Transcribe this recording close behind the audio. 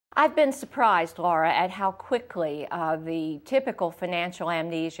I've been surprised, Laura, at how quickly the typical financial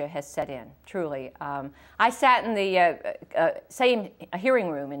amnesia has set in, truly. I sat in the same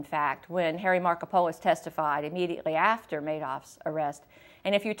hearing room, in fact, when Harry Markopolos testified immediately after Madoff's arrest.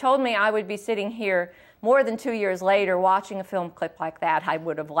 And if you told me I would be sitting here more than 2 years later watching a film clip like that, I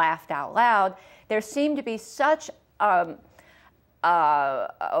would have laughed out loud. There seemed to be such a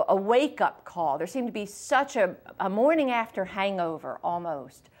wake-up call. There seemed to be such a morning after hangover,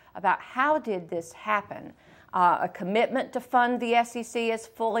 almost, about how did this happen. A commitment to fund the SEC as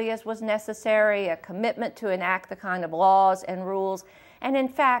fully as was necessary, a commitment to enact the kind of laws and rules, and in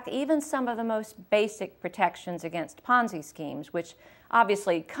fact, even some of the most basic protections against Ponzi schemes, which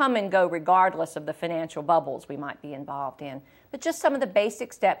obviously come and go regardless of the financial bubbles we might be involved in. But just some of the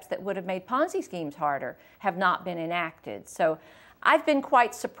basic steps that would have made Ponzi schemes harder have not been enacted. So I've been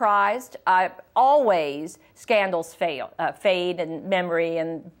quite surprised. Always scandals fade in memory,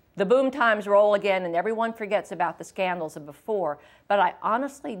 and the boom times roll again, and everyone forgets about the scandals of before. But I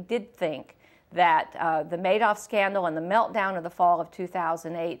honestly did think that the Madoff scandal and the meltdown of the fall of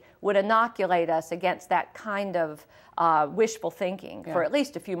 2008 would inoculate us against that kind of wishful thinking for at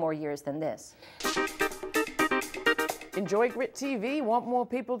least a few more years than this. Enjoy GRITtv? Want more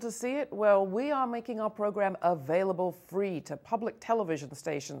people to see it? Well, we are making our program available free to public television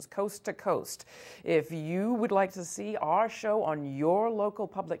stations coast to coast. If you would like to see our show on your local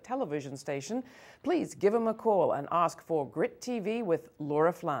public television station, please give them a call and ask for GRITtv with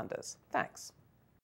Laura Flanders. Thanks.